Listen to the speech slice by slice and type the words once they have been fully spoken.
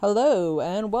Hello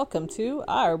and welcome to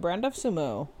our brand of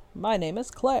sumo. My name is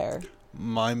Claire.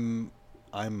 I'm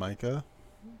Micah.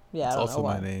 Yeah, It's I don't also know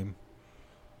why. my name.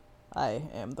 I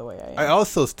am the way I am. I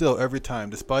also still every time,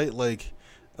 despite like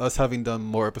us having done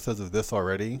more episodes of this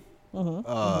already,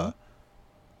 because I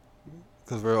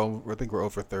think we're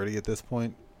over 30 at this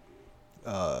point.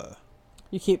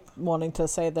 You keep wanting to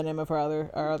say the name of our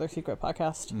other secret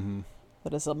podcast. Mm-hmm.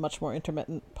 That is a much more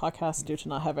intermittent podcast due to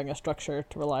not having a structure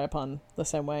to rely upon the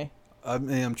same way. I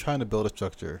mean, I'm trying to build a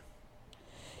structure.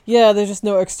 Yeah, there's just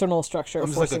no external structure I'm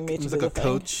just forcing me I'm to just do like the a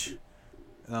thing. coach,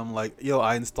 and I'm like, yo,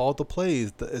 I installed the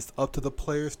plays. It's up to the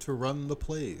players to run the You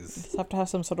plays. just have to have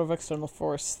some sort of external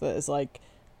force that is like,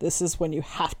 this is when you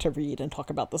have to read and talk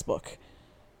about this book.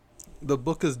 The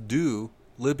book is due.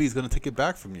 Libby's gonna take it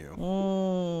back from you.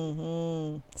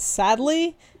 Mm-hmm.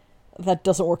 Sadly, that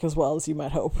doesn't work as well as you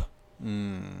might hope.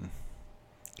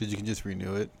 Because you can just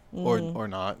renew it or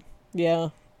not. Yeah.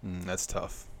 That's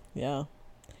tough. Yeah.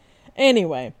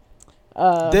 Anyway.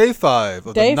 Day 5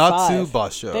 of the Natsu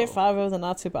Basho. Day 5 of the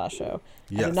Natsu Basho.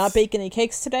 Yes. I did not bake any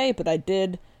cakes today, but I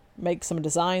did make some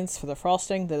designs for the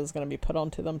frosting that is going to be put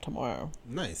onto them tomorrow.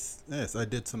 Nice. Yes, I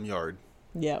did some yard.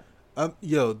 Yep.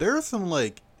 There are some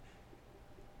like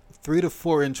 3 to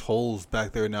 4 inch holes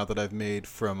back there now that I've made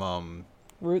from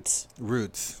Roots.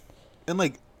 And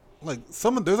like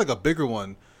there's like a bigger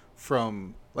one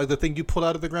from like the thing you pulled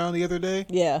out of the ground the other day.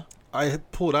 Yeah. I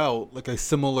had pulled out like a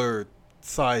similar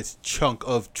size chunk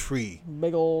of tree.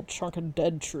 Big old chunk of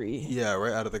dead tree. Yeah,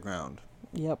 right out of the ground.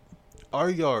 Yep.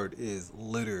 Our yard is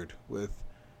littered with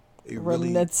a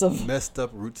Remnants really of messed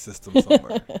up root system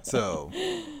somewhere. So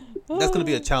that's going to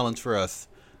be a challenge for us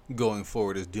going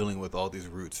forward, is dealing with all these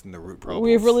roots and the root problems.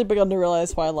 We've really begun to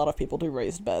realize why a lot of people do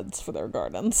raised beds for their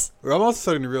gardens. I'm also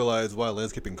starting to realize why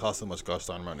landscaping costs so much gosh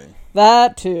darn money.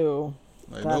 That too.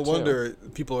 Like, no wonder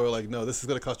people are like, no, this is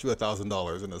going to cost you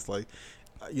 $1,000. And it's like,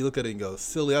 you look at it and go,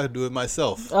 silly, I could do it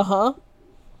myself.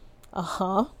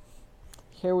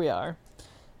 Here we are.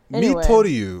 Anyway.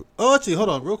 Mitoryu. Oh, actually, hold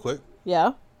on real quick.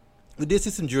 Yeah? We did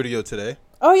see some Juryo today.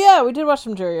 Oh yeah, we did watch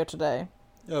some Juryo today.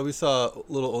 Yeah, we saw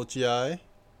little Ochiai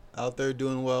out there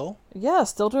doing well. Yeah,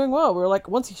 still doing well. We were like,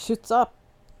 once he shoots up,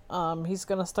 he's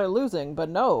gonna start losing. But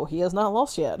no, he has not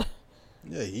lost yet.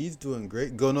 Yeah, he's doing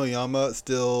great. Gonoyama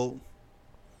still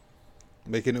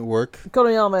making it work.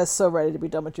 Konoyama is so ready to be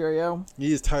done with Juryo.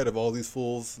 He is tired of all these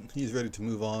fools. He's ready to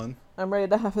move on. I'm ready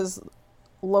to have his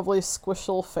lovely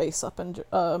squishable face up in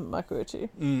Makuuchi.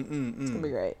 It's gonna be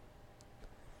great.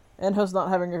 And who's not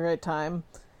having a great time.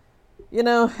 You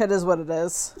know, it is what it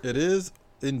is. It is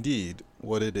indeed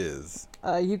what it is.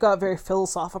 You got very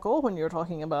philosophical when you were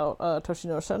talking about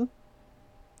Toshinoshin.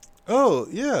 Oh,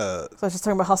 yeah. So I was just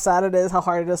talking about how sad it is, how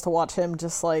hard it is to watch him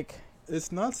just like...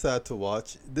 It's not sad to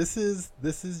watch. This is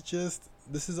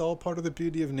all part of the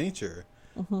beauty of nature.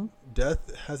 Mm-hmm.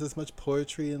 Death has as much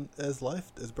poetry as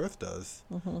life, as birth does.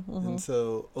 And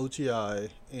so Ochiai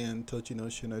and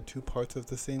Tochinoshin are 2 parts of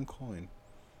the same coin.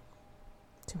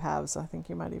 2 halves, I think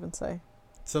you might even say.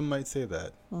 Some might say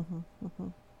that.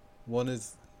 One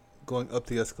is going up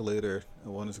the escalator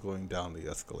and one is going down the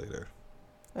escalator.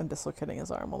 And dislocating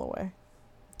his arm all the way.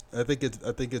 I think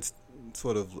it's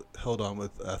sort of held on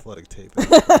with athletic tape.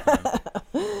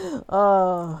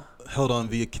 Held on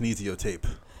via kinesio tape.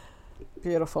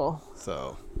 Beautiful.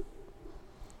 So.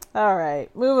 All right,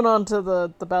 moving on to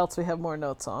the bouts we have more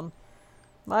notes on.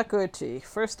 Makuuchi,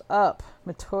 first up,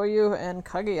 Mitoyu and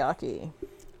Kageyaki.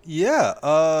 Yeah,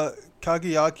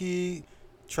 Kageyaki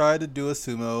tried to do a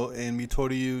sumo, and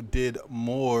Mitoryu did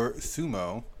more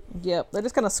sumo. Yep, they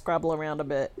just kind of scrabble around a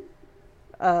bit.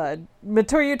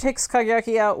 Mitoyu takes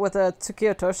Kageyaki out with a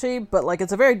Tsukiyotoshi, but like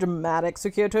it's a very dramatic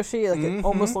Tsukiyotoshi. Like it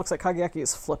almost looks like Kageyaki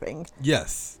is flipping.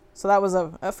 Yes. So that was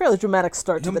a fairly dramatic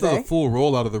start to the day. Him does a full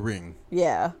roll out of the ring.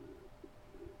 Yeah.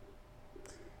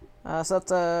 So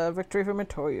that's a victory for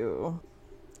Mitoyu.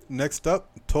 Next up,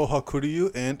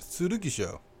 Tohakuryu and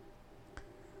Tsurugisho.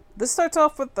 This starts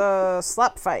off with the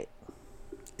slap fight.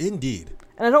 Indeed.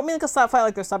 And I don't mean like a slap fight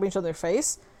like they're slapping each other in the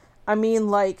face. I mean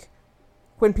like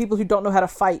when people who don't know how to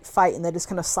fight and they just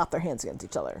kind of slap their hands against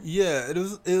each other. Yeah,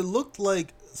 it looked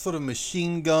like sort of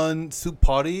machine gun soup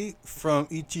party from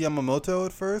Ichi Yamamoto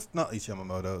at first. Not Ichi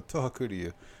Yamamoto,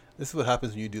 Tohakuryu. This is what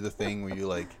happens when you do the thing where you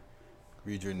like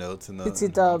read your notes in the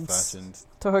fashions.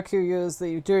 Tohakuryu is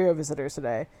the Juryo visitor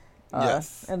today.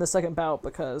 Yes. And the second bout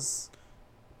because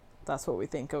that's what we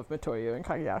think of Mitoyu and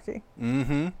Kageyaki.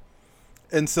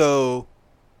 And so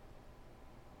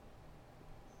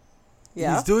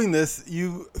Yeah. He's doing this.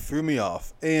 You threw me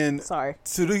off. And Sorry.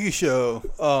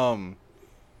 Tsurugisho,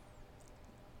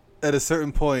 at a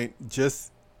certain point,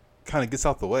 just kind of gets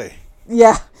out the way.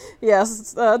 Yeah.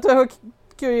 Yes. Toho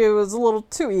Kiryu was a little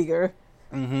too eager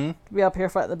Mm-hmm. to be up here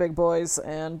fighting the big boys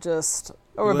and just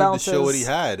He wanted overbalances. to show what he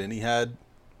had, and he had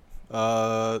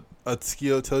a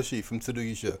Tsukio Toshi from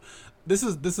Tsurugisho. This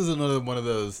is another one of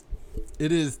those.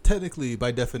 It is technically,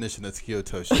 by definition, a Tsukio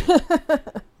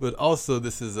Toshi. But also,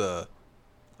 this is a...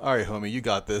 All right, homie, you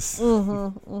got this.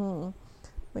 I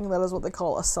think that is what they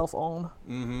call a self-own.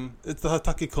 Mm-hmm. It's the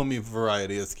Hatakikomi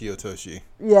variety of Tsukio Toshi.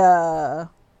 Yeah.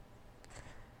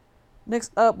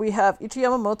 Next up, we have Ichi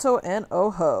Yamamoto and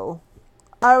Oho.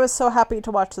 I was so happy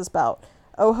to watch this bout.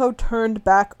 Oho turned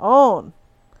back on.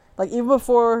 Like, even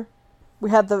before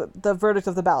we had the verdict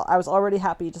of the bout, I was already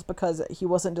happy just because he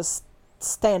wasn't just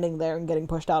standing there and getting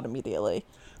pushed out immediately.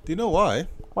 Do you know why?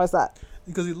 Why's that?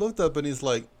 Because he looked up and he's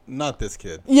like, not this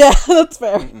kid. Yeah, that's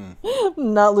fair. Mm-mm.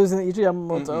 Not losing Ichi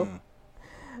Yamamoto.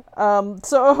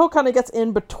 So Oho kind of gets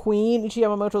in between Ichi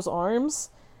Yamamoto's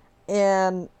arms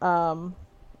and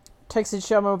takes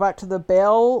Ichi Yamamoto back to the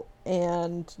bale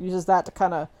and uses that to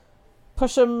kind of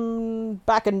push him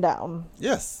back and down.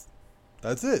 Yes.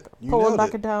 That's it. You Pull him nailed back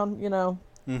it. and down, you know.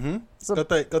 Mm-hmm. So, Got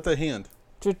that hand.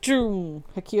 Hikio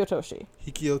Toshi.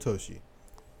 Hikio Toshi.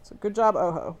 So good job,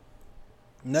 Oho.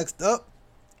 Next up,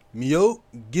 Mio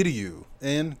Giryu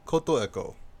and Koto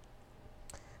Eko.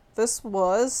 This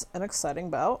was an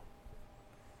exciting bout.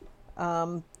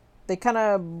 They kind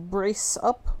of brace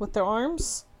up with their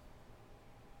arms.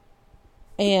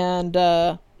 And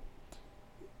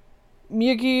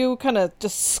Miyagi kind of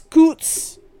just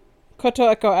scoots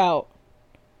Koto Eko out.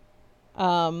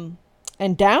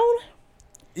 And down?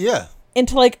 Yeah.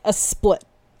 Into like a split.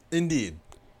 Indeed.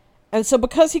 And so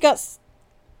because he got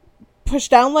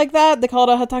pushed down like that, they called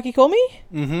it a Hatakikomi?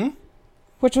 Mm-hmm.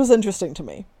 Which was interesting to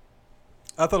me.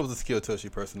 I thought it was a Tsukio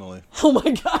Toshi, personally. Oh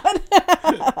my god.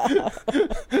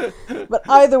 But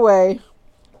either way,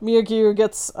 Miyagi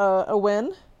gets a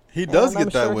win. He does and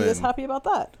get that I'm sure win. he is happy about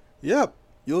that. Yep.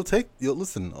 You'll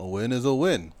listen, a win is a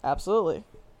win. Absolutely.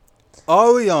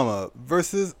 Aoyama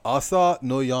versus Asa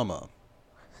Noyama.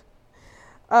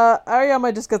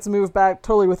 Aoyama just gets moved back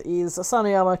totally with ease.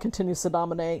 Asanayama continues to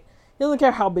dominate. He doesn't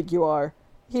care how big you are.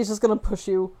 He's just going to push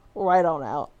you right on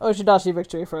out. Oshidashi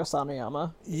victory for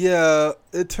Asanayama. Yeah,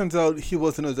 it turns out he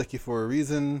wasn't Ozeki for a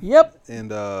reason. Yep.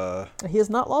 And, he has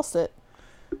not lost it.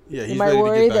 yeah, You he's might ready to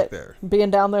worry get back that there. being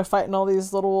down there fighting all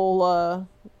these little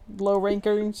low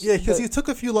rankers. Yeah, because he took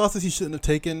a few losses he shouldn't have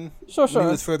taken Sure. when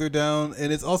he was further down.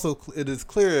 And it's also, it is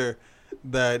clear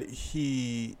that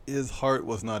his heart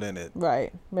was not in it.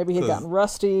 Right. Maybe he'd gotten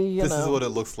rusty, you know. This is what it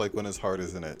looks like when his heart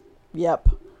is in it. Yep.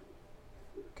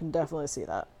 Can definitely see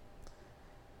that.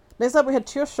 Next up, we had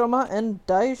Chiyoshima and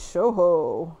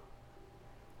Daishoho.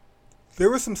 There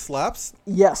were some slaps.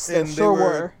 Yes, there and sure they were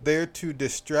were. there to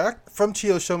distract from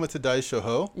Chiyoshima to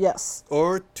Daishoho. Yes.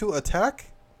 Or to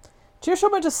attack.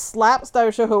 Chiyoshima just slaps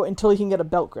Daishoho until he can get a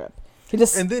belt grip.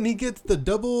 And then he gets the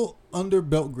double under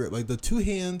belt grip, like the two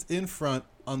hands in front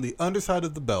on the underside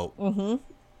of the belt. Mm-hmm.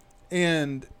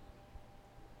 And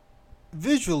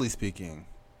visually speaking,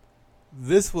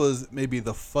 this was maybe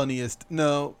the funniest.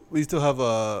 No, we still have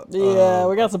a. Yeah,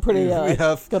 we got some pretty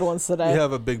good ones today. We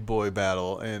have a big boy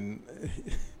battle, and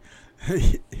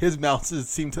his mounts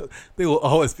seem to. They will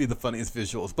always be the funniest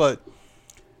visuals, but.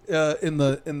 In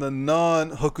the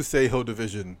non Hokuseiho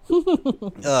division,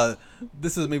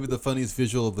 this is maybe the funniest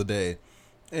visual of the day,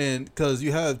 and because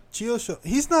you have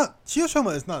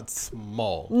Chiyoshima is not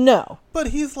small, no, but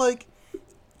he's like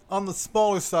on the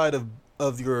smaller side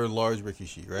of your large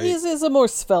Rikishi, right? He's a more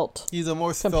svelte. He's a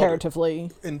more svelte comparatively.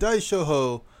 And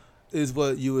Daishoho is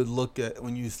what you would look at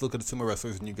when you look at the sumo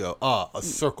wrestlers and you go, a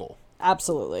circle,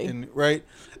 absolutely,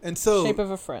 and so shape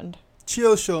of a friend.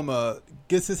 Chiyoshima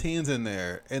gets his hands in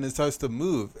there and it starts to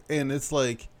move, and it's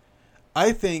like,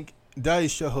 I think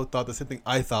Daishoho thought the same thing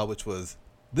I thought, which was,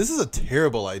 this is a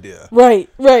terrible idea. Right.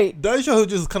 Daishoho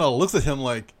just kind of looks at him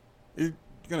like, you're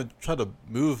gonna try to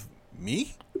move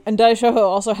me? And Daishoho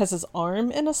also has his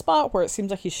arm in a spot where it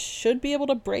seems like he should be able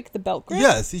to break the belt grip.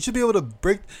 Yes, he should be able to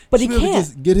break, but he can't.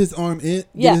 Just get his arm in.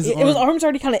 Yeah, his arm's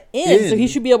already kind of in, so he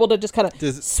should be able to just kind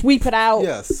of sweep it out.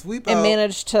 Yeah, sweep and out,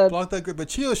 manage to block that grip. But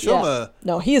Chiyoshima,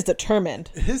 no, he is determined.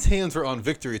 His hands are on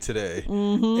victory today,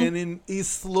 and then he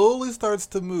slowly starts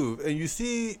to move, and you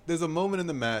see there's a moment in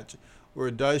the match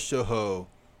where Daishoho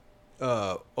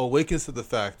awakens to the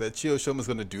fact that Chiyoshima is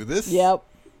going to do this. Yep,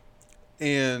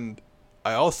 and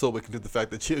I also awakened to the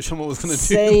fact that Chiyoshima was going to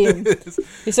do this.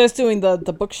 He starts doing the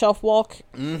bookshelf walk.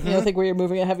 Mm-hmm. You know, I think where you're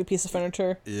moving a heavy piece of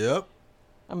furniture. Yep.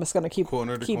 I'm just going to keep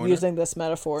corner. using this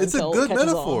metaphor. It's until a good it catches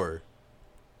metaphor.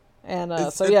 on.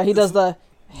 And he does the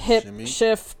hip shimmy.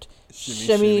 shift,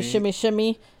 shimmy, shimmy,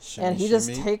 shimmy, and he just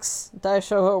shimmy. takes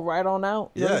Daishoho right on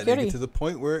out. Yeah, and you Kitty. get to the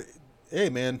point where, hey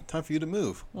man, time for you to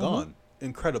move. Gone.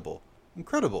 Incredible.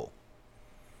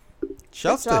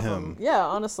 Shouts to him. Yeah,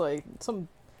 honestly, some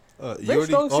very Yori,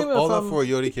 strong sumo all that from for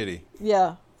Yori Kitty.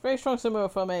 yeah, very strong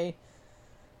sumo from a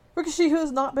Rikishi who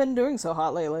has not been doing so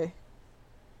hot lately.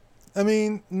 I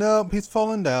mean, no, he's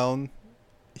fallen down.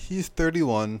 He's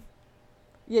 31.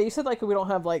 Yeah, you said like we don't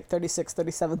have like 36,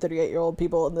 37, 38-year-old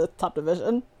people in the top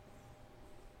division.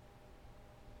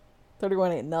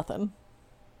 31 ain't nothing.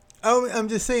 Oh, I'm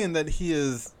just saying that he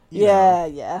is.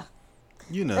 Yeah.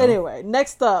 You know. Anyway,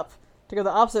 next up, to go the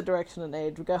opposite direction in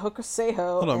age, we got Hokuseiho.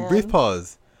 Hold on, brief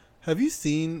pause. Have you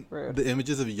seen Rude. the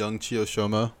images of young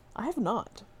Chiyoshoma? I have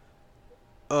not.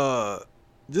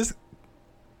 Just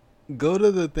go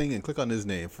to the thing and click on his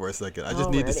name for a second. I just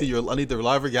need to see I need the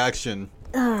live reaction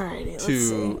Alrighty, let's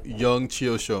to see. young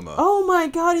Chiyoshoma. Oh my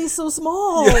god, he's so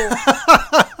small.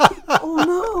 Oh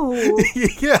no.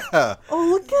 Yeah. Oh,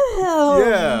 look at him.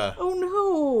 Yeah. Oh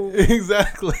no.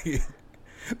 Exactly.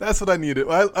 That's what I needed.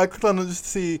 I clicked on it just to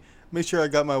see, make sure I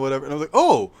got my whatever, and I was like,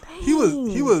 oh, he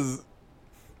was.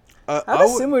 How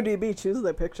does SumoDB choose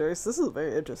their pictures? This is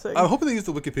very interesting. I'm hoping they use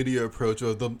the Wikipedia approach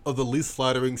of the least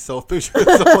flattering self picture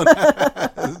someone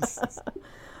has.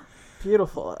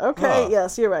 Beautiful. Okay,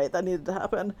 yes, you're right. That needed to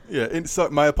happen. Yeah, so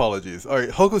my apologies. All right,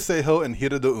 Hokuseiho and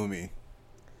Hirado Umi.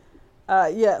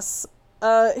 Yes.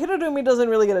 Hirado Umi doesn't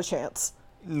really get a chance.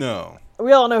 No.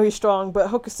 We all know he's strong,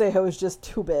 but Hokuseiho is just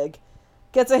too big.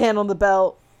 Gets a hand on the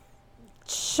belt,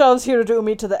 shoves Hirado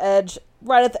Umi to the edge.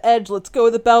 Right at the edge, let's go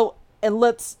with the belt, and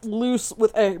let's loose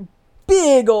with a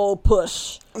big old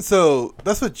push. So,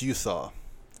 that's what you saw.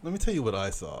 Let me tell you what I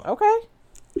saw. Okay.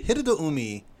 Hirado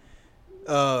Umi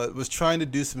was trying to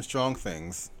do some strong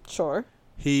things. Sure.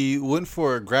 He went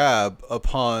for a grab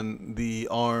upon the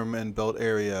arm and belt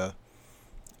area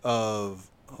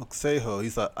of Hokuseiho. He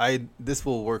thought, this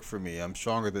will work for me. I'm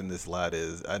stronger than this lad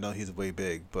is. I know he's way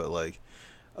big, but like,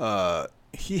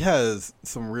 he has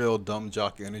some real dumb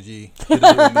jock energy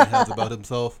that he has about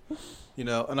himself, you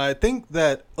know. And I think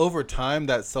that over time,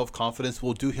 that self-confidence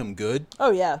will do him good.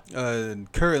 Oh yeah.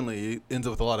 And currently, he ends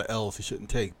up with a lot of L's he shouldn't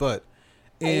take. But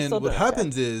Yeah, what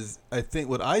happens is, I think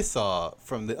what I saw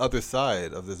from the other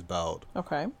side of this bout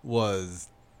was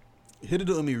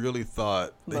Hirado Umi really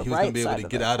thought that he was going to be able to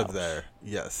get out of there.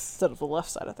 Yes. Instead of the left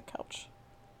side of the couch.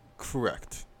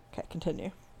 Correct. Okay,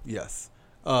 continue. Yes.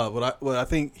 What I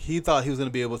think he thought he was going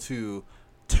to be able to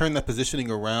turn that positioning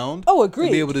around. Oh, agreed.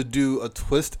 And be able to do a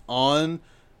twist on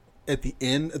at the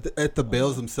end at the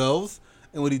bales themselves.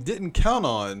 And what he didn't count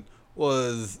on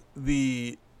was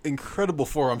the incredible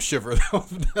forearm shiver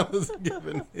that was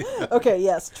given. Yeah. Okay,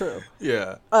 yes, true.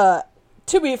 Yeah.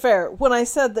 To be fair, when I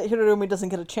said that Hirado Umi doesn't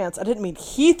get a chance, I didn't mean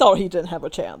he thought he didn't have a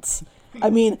chance. I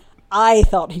mean, I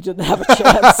thought he didn't have a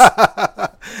chance.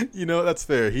 You know, that's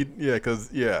fair.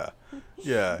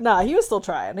 Yeah. Nah, he was still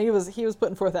trying. He was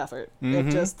putting forth effort. It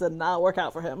just did not work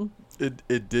out for him.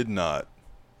 It did not.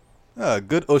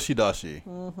 Good Oshidashi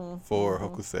for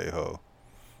Hokuseiho.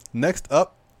 Next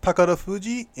up, Takara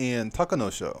Fuji and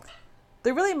Takanosho.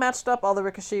 They really matched up all the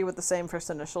Rikishi with the same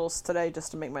first initials today just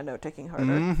to make my note-taking harder.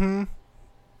 Mm-hmm.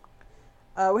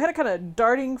 We had a kind of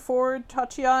darting forward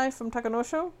Tachi from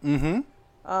Takanosho.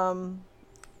 Mm-hmm.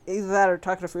 Either that or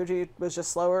Takara Fuji was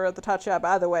just slower at the Tachi. But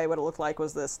either way, what it looked like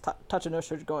was this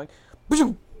Tachinosho going...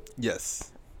 Bishoo!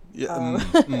 Yes. Yeah.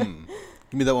 Give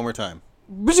me that one more time.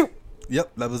 Bishoo!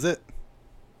 Yep, that was it.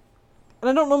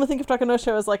 And I don't normally think of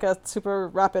Takanosho as like a super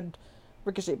rapid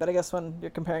Rikishi, but I guess when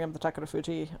you're comparing him to Takara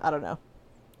Fuji, I don't know.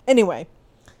 Anyway,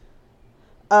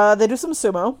 they do some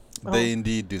sumo. They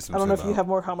indeed do some sumo. I don't know if you have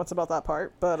more comments about that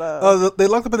part, but... they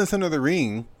locked up in the center of the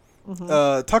ring.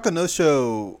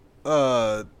 Takanosho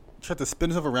tried to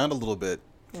spin himself around a little bit,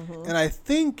 and I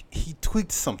think he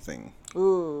tweaked something.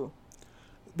 Ooh.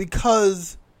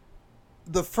 Because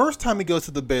the first time he goes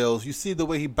to the bales, you see the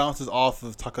way he bounces off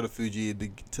of Takara Fuji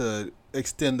to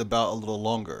extend the bout a little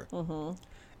longer.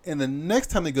 And the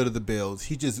next time they go to the bales,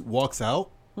 he just walks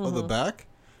out of the back.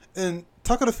 And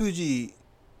Takara Fuji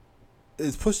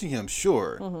is pushing him,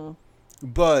 sure.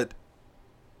 But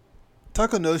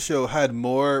Takanosho had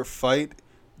more fight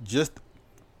just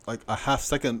like a half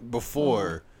second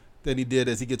before than he did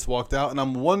as he gets walked out. And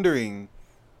I'm wondering...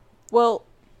 Well,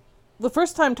 the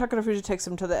first time Takara Fuji takes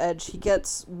him to the edge, he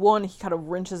kind of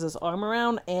wrenches his arm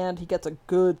around, and he gets a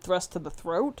good thrust to the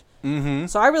throat.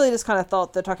 So I really just kind of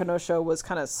thought that Takanosho was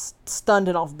kind of stunned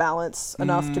and off balance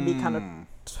enough to be kind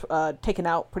of taken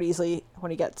out pretty easily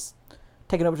when he gets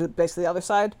taken over to basically the other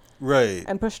side. Right.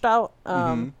 And pushed out.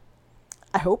 I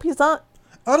hope he's not.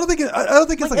 I don't think it's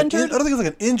Like injured? I don't think it's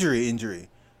like an injury.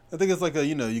 I think it's like a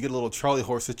you get a little Charlie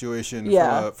horse situation.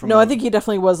 Yeah. From No, I think he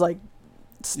definitely was like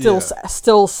still Yeah.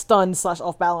 still stunned /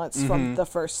 off balance from the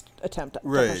first attempt. To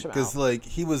right, push him because out. like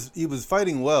he was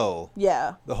fighting well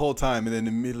Yeah. the whole time, and then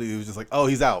immediately he was just like, oh,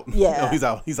 he's out. Yeah. Oh,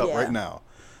 he's out Yeah. right now.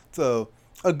 So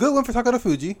a good one for Takada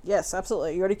Fuji. Yes,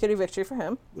 absolutely. Yori Kitty victory for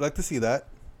him. We'd like to see that.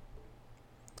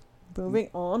 Moving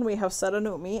on, we have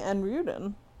Sadanomi and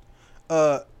Ryuden.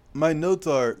 My notes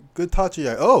are good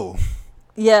Tachi. Oh.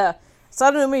 Yeah.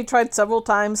 Sadanomi tried several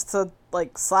times to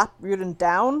like slap Ryuden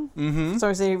down. Mm-hmm. For some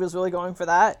reason he was really going for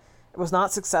that. It was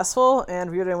not successful, and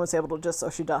Ryuden was able to just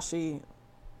Oshidashi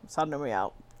Sadanomi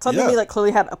out. Sadanomi like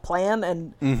clearly had a plan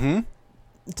and didn't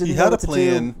He know had what a to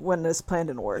plan. do when his plan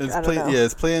didn't work. His I don't know.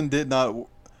 his plan did not.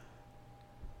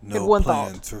 No one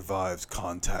plan thought. survives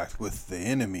contact with the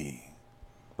enemy.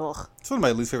 Ugh. It's one of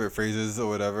my least favorite phrases or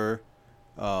whatever.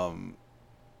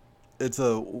 It's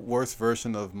a worse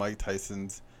version of Mike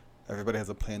Tyson's "Everybody has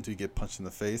a plan till you get punched in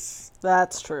the face."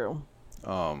 That's true.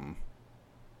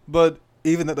 But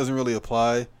even that doesn't really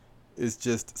apply. It's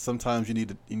just sometimes you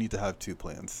need to have two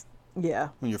plans Yeah.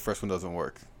 when your first one doesn't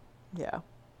work. Yeah.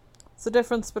 It's the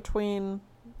difference between...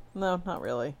 No, not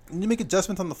really. And you make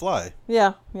adjustments on the fly.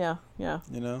 Yeah. You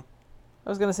know, I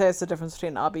was going to say it's the difference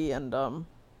between Abi and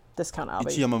Discount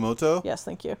Abi. Ichi Yamamoto. Yes,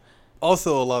 thank you.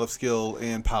 Also a lot of skill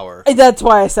and power. That's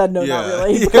why I said no, not Yeah.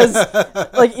 really. Because,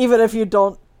 like, even if you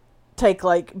don't take,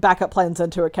 like, backup plans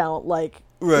into account, like,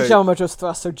 Right. Yamamoto's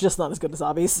thrusts are just not as good as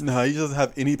Abi's. No, he doesn't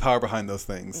have any power behind those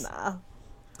things. Nah.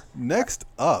 Next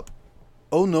up,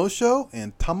 Onosho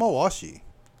and Tamawashi.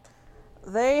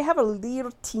 They have a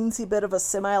little teensy bit of a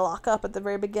semi-lockup at the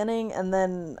very beginning, and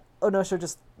then Onosho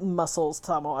just muscles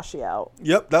Tamawashi out.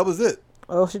 Yep, that was it.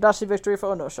 Oshidashi victory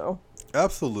for Onosho.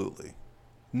 Absolutely.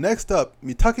 Next up,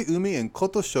 Mitake Umi and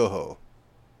Koto Shoho.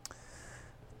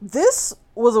 This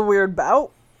was a weird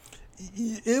bout.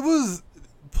 It was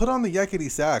put on the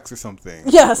yakety sax or something.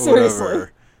 Yeah, or seriously.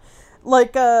 whatever.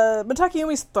 Like, Mitake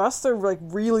Umi's thrusts are, like,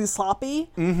 really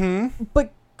sloppy. Mm-hmm.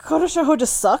 But Koto Shoho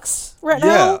just sucks right Yeah.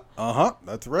 now. Uh-huh.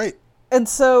 That's right. And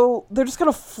so they're just kind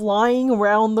of flying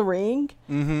around the ring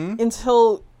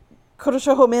until Koto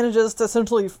Shoho manages to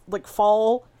essentially, like,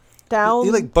 fall down.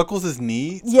 He like buckles his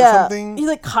knee or Yeah. something. He,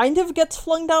 like, kind of gets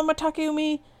flung down Mitake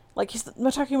Umi. Like,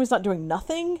 Mitake Umi's not doing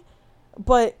nothing.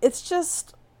 But it's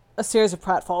just a series of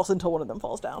pratfalls until one of them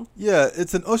falls down. Yeah,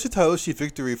 it's an Oshitaoshi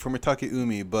victory for Mitake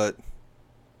Umi, but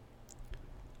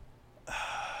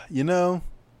you know,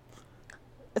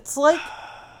 It's like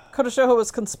Koto Shoho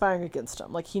was conspiring against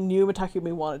him. Like, he knew Mitake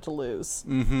Umi wanted to lose.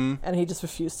 And he just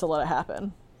refused to let it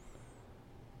happen.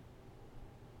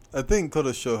 I think Koto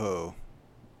Shoho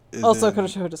is Also, Koto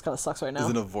Shoho just kind of sucks right now. is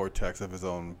in a vortex of his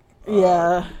own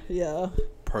Yeah.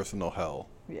 personal hell.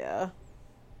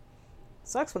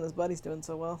 Sucks when his buddy's doing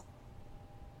so well.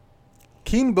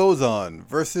 King Bozan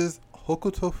versus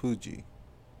Hokuto Fuji.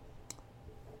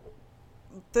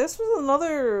 This was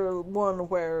another one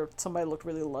where somebody looked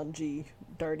really lungy,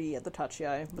 dirty at the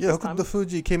Tachiai. Yeah, Hokuto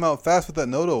Fuji came out fast with that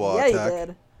Nodowa Yeah, attack. he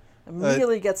did.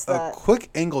 Immediately gets that. A quick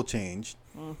angle change.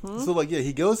 So, like, yeah,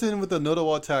 he goes in with the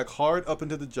Nodowa attack hard up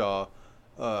into the jaw,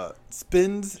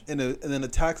 spins, and then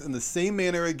attacks in the same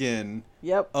manner again.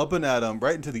 Yep. Up and at him,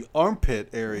 right into the armpit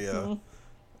area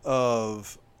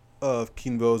of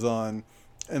King Bozan.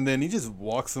 And then he just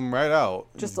walks him right out.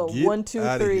 Just a Get 1, 2,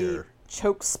 outta 3 here.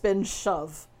 choke spin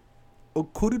shove. Oh,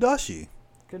 Kuridashi.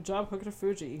 Good job, Hokuto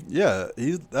Fuji. Yeah,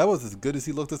 that was as good as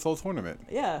he looked this whole tournament.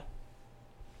 Yeah.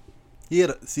 He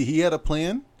had a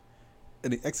plan,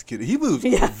 and he executed. He moved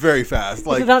Yeah. very fast. He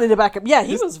Like did not need to back up. Yeah,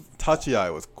 he his was.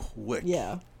 Tachiai was quick.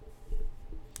 Yeah.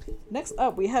 Next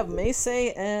up, we have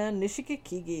Meisei and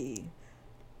Nishikikigi.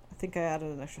 I think I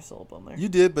added an extra syllable in there. You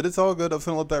did, but it's all good. I'm just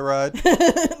gonna let that ride.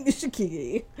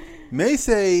 Nishikigi.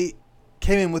 Meisei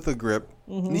came in with a grip.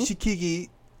 Nishikigi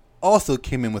also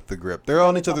came in with the grip. They're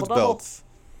on each other's Double-double. belts.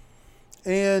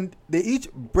 And they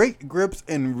each break grips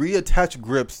and reattach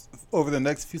grips over the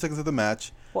next few seconds of the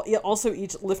match. Well, yeah, also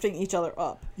each lifting each other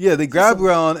up. Yeah, they grab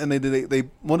around and they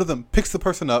one of them picks the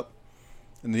person up,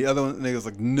 and the other one and they goes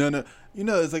like no. You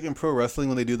know, it's like in pro wrestling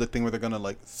when they do the thing where they're gonna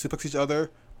like suplex each other,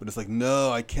 but it's like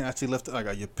no, I can't actually lift it.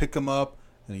 Like you pick them up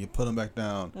and you put them back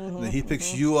down, and then he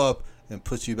picks you up and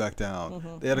puts you back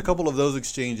down. They had a couple of those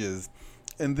exchanges,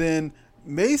 and then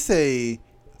Meisei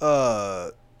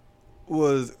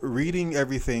was reading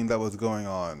everything that was going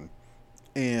on,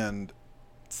 and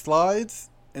slides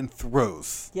and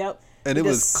throws. Yep. And He it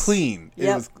was just- clean. It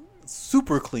Yep. was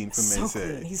super clean from So Meisei.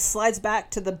 clean. He slides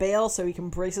back to the bale so he can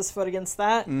brace his foot against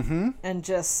that and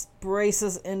just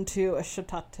braces into a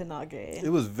shitatenage. It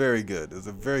was very good. It was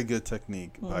a very good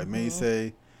technique by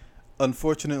Meisei.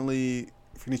 Unfortunately,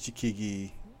 for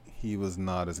Nishikigi, he was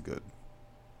not as good.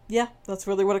 Yeah, that's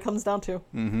really what it comes down to.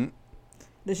 Mm-hmm.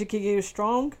 Nishikigi is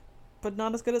strong, but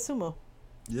not as good at sumo.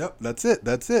 Yep, that's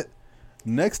it.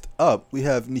 Next up, we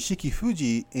have Nishiki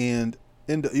Fuji and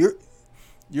Endo.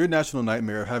 Your national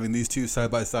nightmare of having these two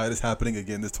side by side is happening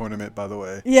again this tournament, by the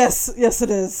way. Yes, it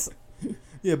is.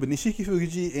 Yeah, but Nishiki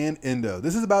Fuji and Endo.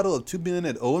 This is a battle of two men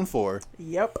at 0-4.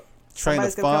 Yep.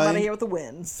 Somebody's gonna come out of here with a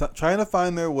win. Trying to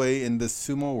find their way in this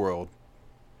sumo world.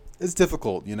 It's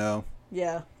difficult, you know?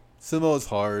 Yeah. Sumo is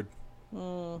hard.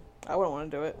 I wouldn't want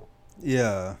to do it.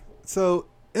 Yeah. So,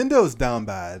 Endo's down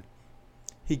bad.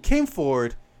 He came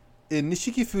forward, and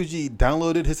Nishiki Fuji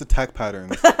downloaded his attack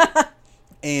patterns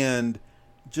and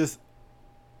just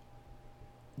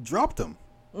dropped him.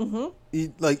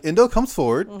 Endo comes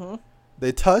forward.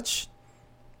 They touch.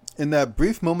 In that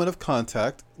brief moment of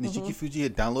contact, Nishiki Fuji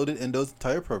had downloaded Endo's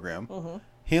entire program.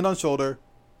 Hand on shoulder,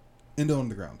 Endo on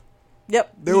the ground.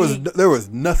 Yep. There was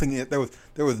nothing.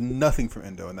 There was nothing from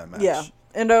Endo in that match. Yeah.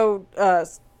 Endo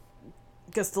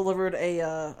gets delivered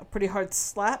a pretty hard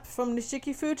slap from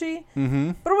Nishiki Fuji.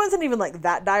 But it wasn't even like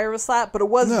that dire of a slap, but it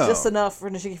was just enough for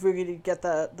Nishiki Fuji to get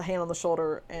the hand on the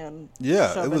shoulder and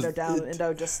shove Endo down. And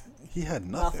Endo just... He had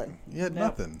nothing. He had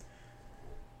nothing.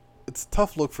 It's a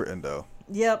tough look for Endo.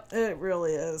 Yep, it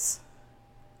really is.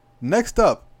 Next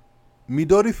up,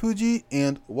 Midori Fuji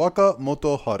and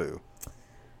Wakamoto Haru.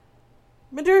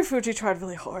 Midori Fuji tried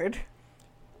really hard.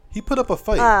 He put up a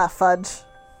fight. Ah, fudge.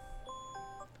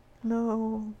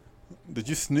 No. Did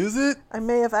you snooze it? I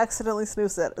may have accidentally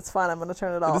snoozed it. It's fine. I'm going to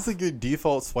turn it off. This is like your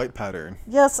default swipe pattern.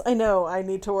 Yes, I know. I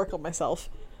need to work on myself.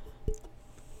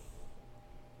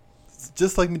 It's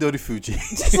just like Midori Fuji.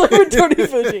 Just like Midori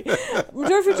Fuji.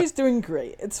 Midori Fuji's doing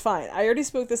great. It's fine. I already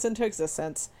spoke this into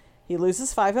existence. He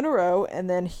loses 5 in a row, and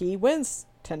then he wins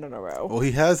 10 in a row. Well,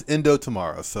 he has Endo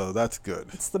tomorrow, so that's good.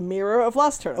 It's the mirror of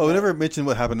last tournament. Oh, we never mentioned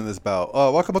what happened in this bout.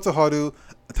 Wakamoto Haru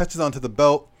attaches onto the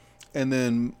belt and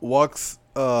then walks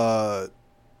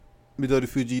Midori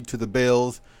Fuji to the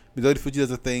bales. Midori Fuji does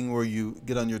a thing where you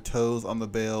get on your toes on the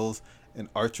bales and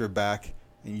arch your back,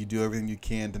 and you do everything you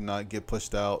can to not get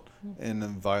pushed out in a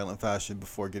violent fashion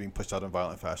before getting pushed out in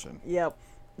violent fashion. Yep.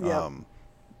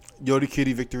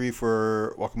 Yorikiri victory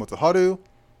for Wakamoto Haru.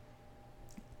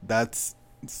 That's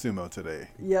sumo today.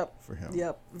 Yep. For him.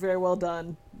 Yep. Very well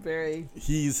done. Very.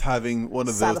 He's having one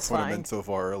of satisfying. those tournaments so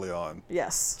far early on.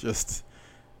 Yes. Just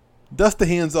dust the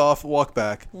hands off, walk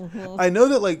back. I know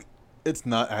that it's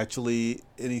not actually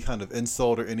any kind of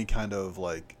insult or any kind of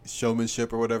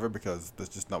showmanship or whatever, because that's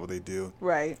just not what they do.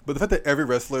 Right. But the fact that every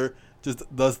wrestler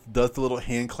just does the little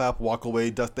hand clap, walk away,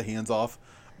 dust the hands off,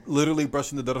 literally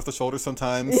brushing the dirt off the shoulder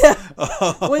sometimes. Yeah.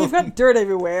 Well, you've got dirt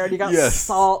everywhere, and you got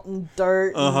salt and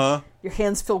dirt. And your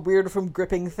hands feel weird from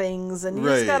gripping things, and you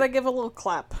just gotta give a little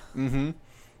clap.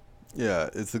 Yeah,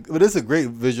 it is a great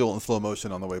visual in slow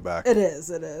motion on the way back. It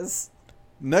is.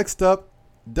 Next up,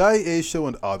 Daieisho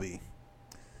and Abi.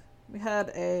 We had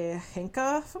a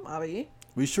Henka from Abi.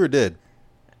 We sure did.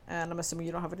 And I'm assuming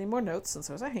you don't have any more notes since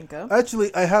there's a Henka.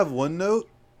 Actually, I have one note,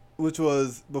 which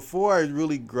was before I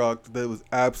really grokked that it was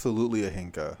absolutely a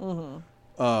Henka.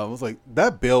 I was like,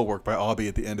 that bail work by Abi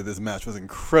at the end of this match was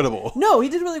incredible. No, he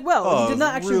did really well. He did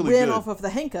not actually really win good. off of the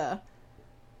Henka.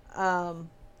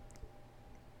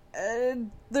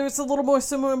 There was a little more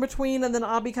sumo in between, and then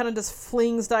Abi kind of just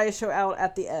flings Daieisho out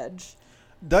at the edge.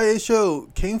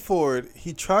 Daieisho came forward.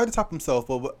 He tried to top himself,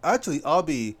 but actually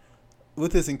Abi,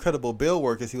 with his incredible bail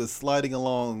work as he was sliding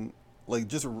along,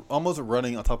 just almost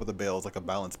running on top of the bales like a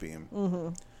balance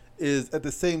beam, is at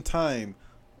the same time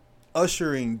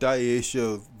ushering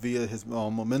Daieisho via his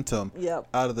momentum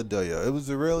out of the doyo. It was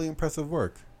a really impressive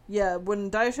work. Yeah,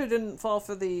 when Daieisho didn't fall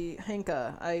for the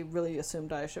Henka, I really assumed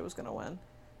Daieisho was going to win.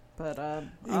 But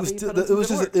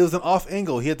it was an off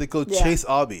angle. He had to go chase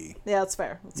Abi. Yeah, that's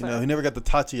fair. He never got the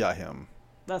tachi at him.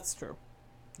 That's true.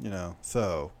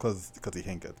 So because he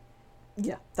hinked.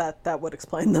 Yeah, that would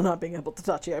explain the not being able to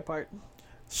tachi part.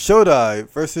 Shodai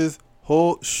versus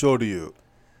Hoshoryu.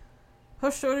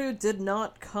 Hoshoryu did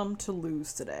not come to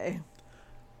lose today.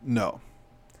 No.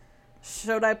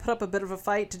 Shodai put up a bit of a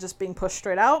fight to just being pushed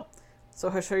straight out.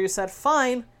 So Hoshoryu said,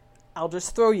 "Fine, I'll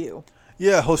just throw you."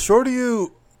 Yeah,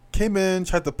 Hoshoryu came in,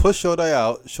 tried to push Shodai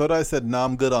out. Shodai said, "Nah,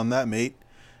 I'm good on that, mate."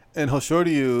 And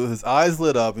Hoshoryu, his eyes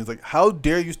lit up. He's like, "How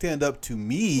dare you stand up to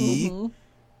me?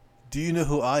 Do you know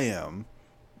who I am?"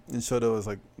 And Shodai was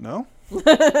like, "No."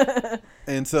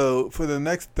 And so for the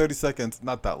next 30 seconds,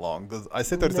 not that long, because I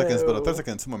say 30 seconds, but a 30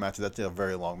 second sumo match is actually a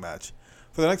very long match.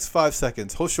 For the next 5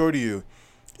 seconds, Hoshoryu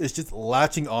is just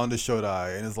latching on to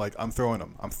Shodai and is like, I'm throwing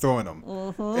him.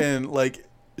 Mm-hmm. And like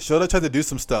Shodai tried to do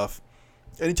some stuff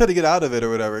and he tried to get out of it or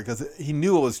whatever because he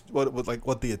knew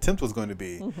what the attempt was going to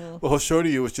be. Mm-hmm. But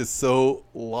Hoshoryu was just so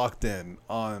locked in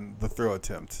on the throw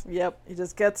attempt. Yep. He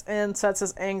just gets in, sets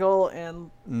his angle, and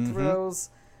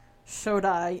throws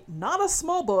Shodai, not a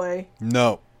small boy.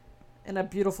 No. And a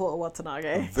beautiful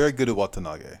Iwatanage. Very good at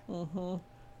Watanage. Mm-hmm.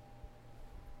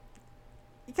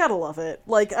 You gotta love it.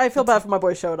 Like, I feel bad for my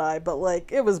boy Shodai, but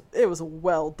like it was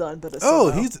well done. But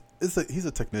it's he's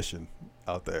a technician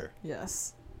out there.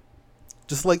 Yes.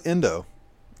 Just like Endo.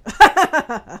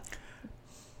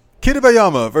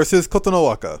 Kiribayama versus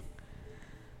Kotonowaka.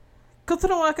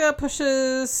 Kotonowaka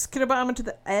pushes Kiribayama to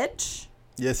the edge.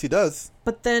 Yes, he does.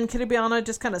 But then Kiribayama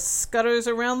just kind of scutters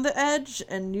around the edge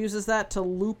and uses that to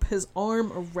loop his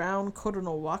arm around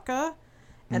Kotonowaka.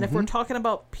 And if we're talking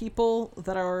about people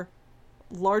that are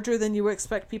larger than you would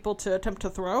expect people to attempt to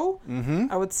throw,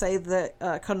 I would say that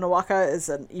Kotonowaka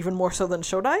is even more so than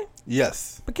Shodai.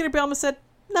 Yes. But Kiribayama said,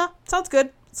 nah, sounds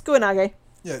good. Let's go Inage.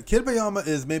 Yeah, Kiribayama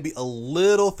is maybe a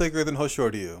little thicker than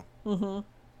Hoshoryu.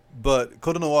 But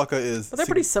Kotonowaka is... But they're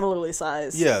pretty similarly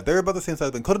sized. Yeah, they're about the same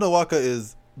size. But Kotonowaka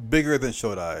is bigger than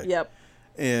Shodai. Yep.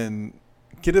 And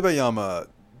Kiribayama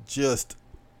just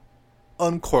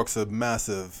uncorks a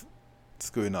massive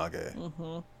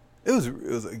Tsukuinage. It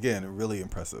was again really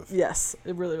impressive. Yes,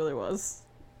 it really, really was.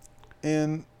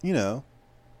 And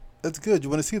it's good. You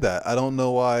want to see that. I don't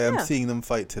know why I'm seeing them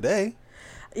fight today.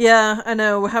 Yeah, I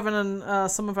know. We're having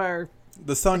some of our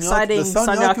exciting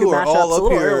Sanyaku are matchups all a up little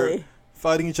here early.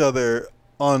 fighting each other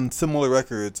on similar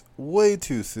records way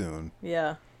too soon.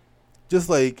 Yeah. Just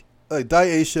like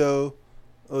Daisho.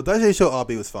 Oh, Daisho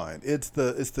Abi was fine. It's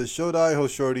the Shodai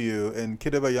Hoshoryu and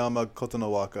Kiribayama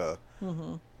Kotonowaka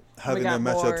having their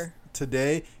matchups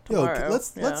today. Tomorrow.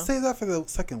 Let's save that for the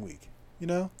second week.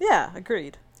 Yeah,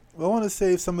 agreed. I want to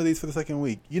save some of these for the second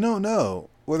week. You don't know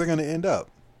where they're going to end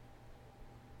up.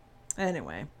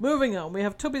 Anyway, moving on. We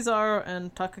have Tobizaru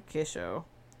and Takakesho.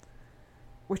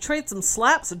 We trade some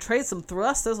slaps and trade some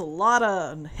thrusts. There's a lot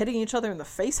of hitting each other in the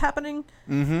face happening.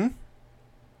 Then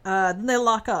they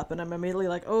lock up, and I'm immediately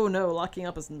like, oh no, locking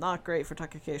up is not great for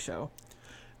Takakesho.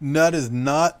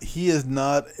 He is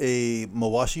not a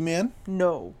Mawashi man.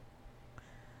 No.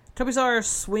 Tobizaru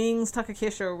swings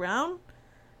Takakesho around.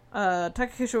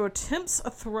 Takakesho attempts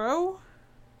a throw,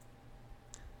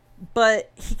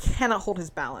 but he cannot hold his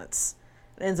balance.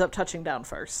 It ends up touching down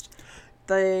first.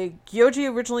 The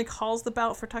Gyoji originally calls the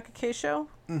bout for Takakesho,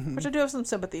 which I do have some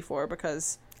sympathy for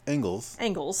because...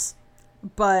 Angles.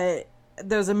 But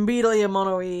there's immediately a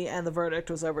mono-e and the verdict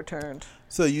was overturned.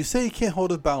 So you say he can't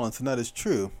hold his balance, and that is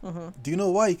true. Do you know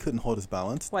why he couldn't hold his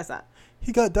balance? Why is that?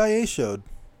 He got Daisho'd.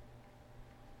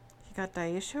 He got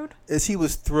Daisho'd? As he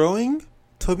was throwing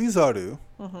Tobizaru,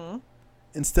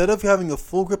 instead of having a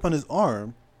full grip on his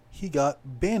arm, he got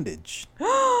bandaged.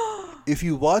 If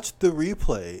you watch the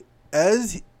replay,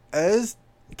 as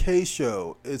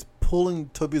Keisho is pulling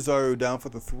Tobizaru down for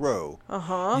the throw,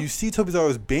 you see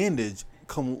Tobizaru's bandage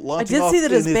come launching off. I did see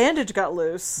that his bandage got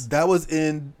loose. That was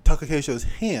in Takakesho's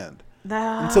hand.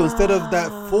 And so instead of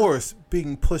that force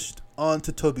being pushed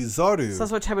onto Tobizaru... So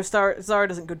that's why Tobizaru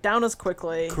doesn't go down as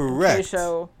quickly. Correct.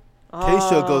 Keisho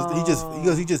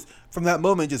goes, he just, from that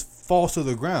moment, just falls to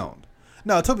the ground.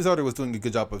 Now, Tobizaru was doing a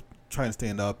good job of trying to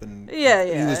stand up, and he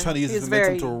was trying to use his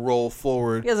momentum to roll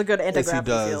forward. He has a good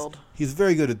anti-gravity field. He's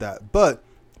very good at that. But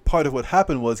part of what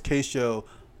happened was Keisho,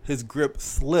 his grip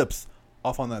slips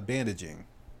off on that bandaging.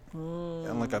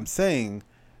 And like I'm saying,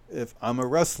 if I'm a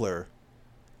wrestler,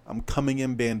 I'm coming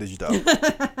in bandaged up.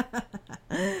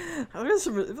 I'm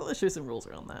really should some rules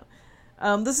around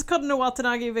that. This is called a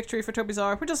Watanagi victory for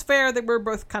Tobizaru, which is fair. They were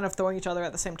both kind of throwing each other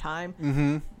at the same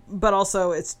time. But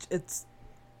also, it's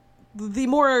the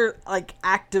more like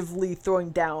actively throwing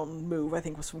down move, I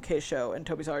think, was from Keisho, and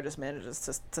Tobizaru just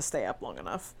manages to stay up long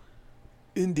enough.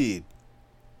 Indeed.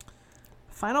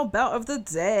 Final bout of the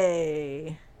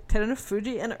day.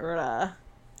 Terunofuji and Ura.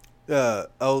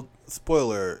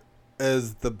 Spoiler,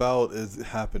 as the bout is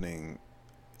happening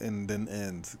and then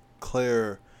ends,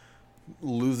 Claire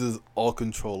loses all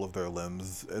control of their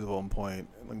limbs at one point.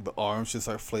 Like the arms just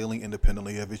start flailing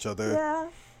independently of each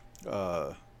other.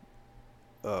 Yeah.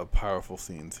 Powerful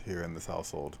scenes here in this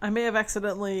household. I may have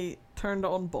accidentally turned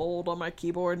on bold on my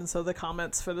keyboard, and so the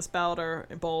comments for this bout are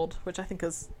in bold, which I think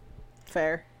is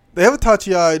fair. They have a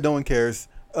Tachi-ai, no one cares.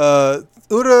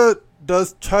 Ura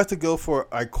tries to go for,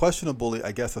 questionably,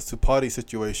 I guess, a Supari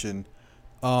situation.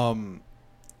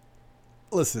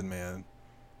 Listen, man.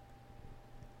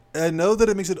 I know that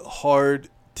it makes it hard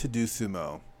to do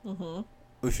sumo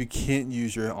if you can't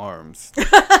use your arms.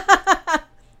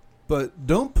 But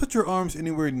don't put your arms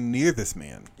anywhere near this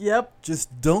man. Yep.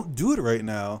 Just don't do it right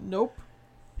now. Nope.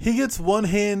 He gets one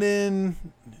hand in.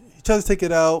 He tries to take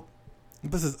it out. He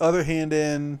puts his other hand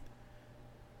in.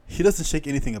 He doesn't shake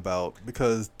anything about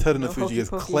because Terunofuji is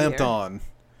clamped on.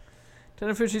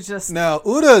 Terunofuji just... Now,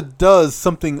 Uda does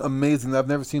something amazing that I've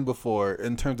never seen before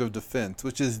in terms of defense,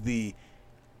 which is the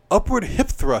upward hip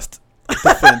thrust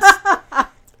defense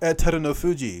at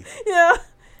Terunofuji. Yeah.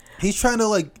 He's trying to,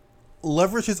 like,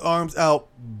 leverage his arms out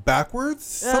backwards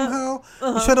somehow.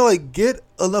 He's trying to, like, get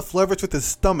enough leverage with his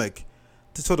stomach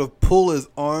to sort of pull his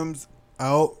arms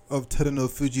out of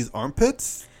Terunofuji's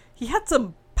armpits. He had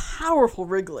some powerful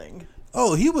wriggling.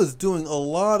 Oh, he was doing a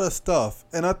lot of stuff.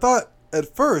 And I thought,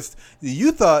 at first,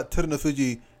 you thought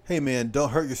Terunofuji, hey, man, don't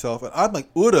hurt yourself. And I'm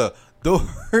like, Uda, don't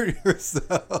hurt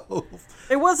yourself.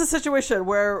 It was a situation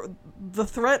where the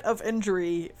threat of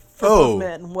injury for both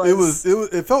men was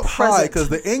it felt present. high because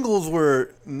the angles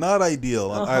were not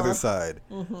ideal on either side.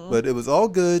 But it was all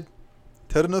good.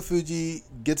 Terunofuji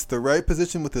gets the right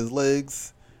position with his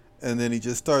legs, and then he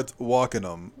just starts walking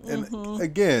them. And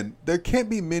again, there can't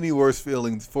be many worse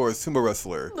feelings for a sumo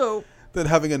wrestler than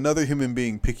having another human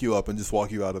being pick you up and just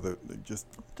walk you out of the just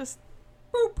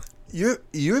boop.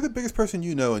 You're the biggest person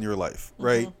you know in your life,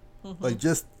 right? Like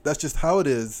that's just how it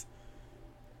is.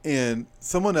 And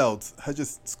someone else has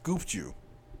just scooped you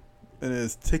and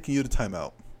is taking you to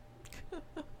timeout.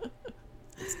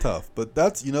 It's tough, but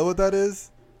that's, you know what that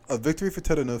is? A victory for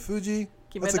Terunofuji.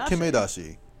 That's a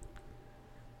kimedashi.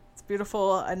 It's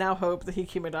beautiful. I now hope that he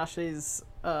kimedashis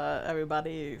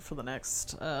everybody for the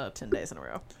next 10 days in a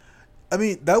row. I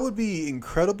mean, that would be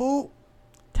incredible.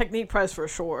 Technique prize for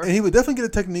sure. And he would definitely get a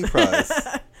technique prize.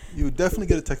 You would definitely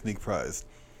get a technique prize.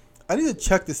 I need to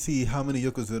check to see how many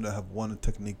Yokozuna have won a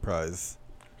technique prize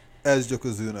as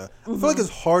Yokozuna. I feel like it's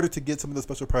harder to get some of the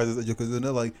special prizes at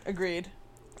Yokozuna. Like, agreed.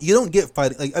 You don't get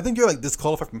fighting. Like, I think you're like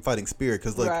disqualified from fighting spirit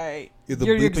because like you're the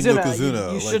bleeping Yokozuna.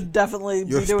 You like, should definitely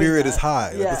your be doing spirit that. is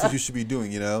high. Yeah. Like, that's what you should be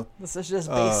doing. You know. This is just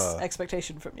base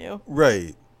expectation from you.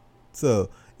 Right. So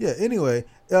yeah. Anyway,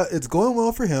 it's going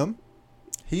well for him.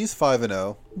 He's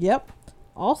 5-0. Yep.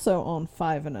 Also on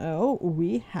 5-0,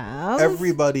 we have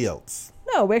everybody else.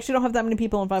 No, we actually don't have that many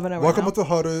people on 5-0 right now. Wakamoto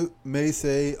Haru,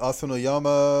 Meisei,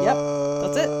 Asanoyama. Yep,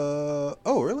 that's it.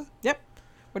 Oh, really? Yep.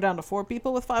 We're down to 4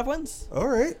 people with 5 wins. All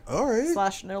right.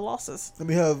 / no losses. And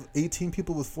we have 18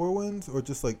 people with 4 wins, or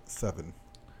just like 7?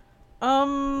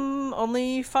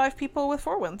 Only 5 people with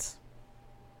 4 wins.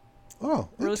 Oh,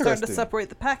 we're really starting to separate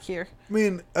the pack here. I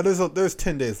mean, there's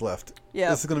 10 days left.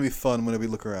 Yeah. This is going to be fun when we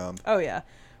look around. Oh, yeah.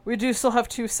 We do still have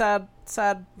 2 sad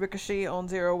Ricochet on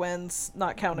 0 wins,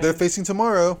 not counting. They're facing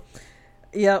tomorrow.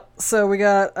 Yep. So we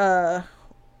got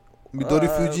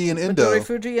Midori Fuji and Endo. Midori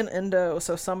Fuji and Endo.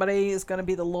 So somebody is going to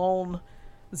be the lone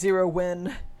 0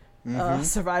 win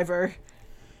survivor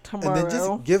tomorrow. And then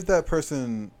just give that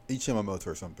person Ichiyamamoto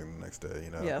or something the next day,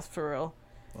 you know? Yes, for real.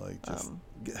 Like, just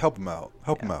help them out.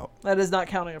 Help them out. That is not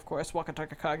counting, of course, Waka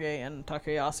Takakage and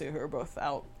Takayasu, who are both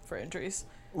out for injuries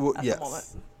at the moment.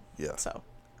 Yeah. So.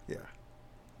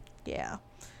 Yeah.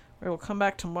 We will come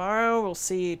back tomorrow. We'll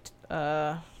see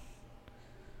the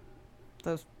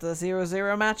 0-0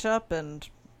 matchup and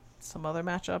some other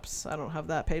matchups. I don't have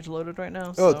that page loaded right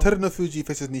now. So. Oh, Terunofuji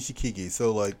faces Nishikigi.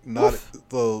 So, like, not...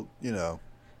 So, you know.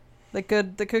 They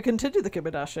could continue the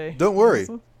Kibidashi. Don't worry.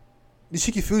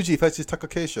 Nishiki Fuji faces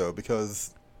Takakeisho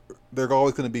because they're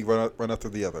always going to be run after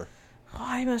the other.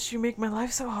 Why must you make my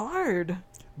life so hard?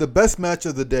 The best match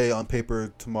of the day on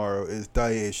paper tomorrow is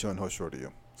Daieisho and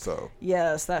Hoshoryu. So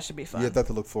yes, that should be fun. You have that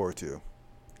to look forward to.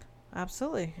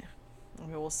 Absolutely.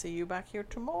 We will see you back here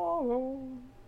tomorrow.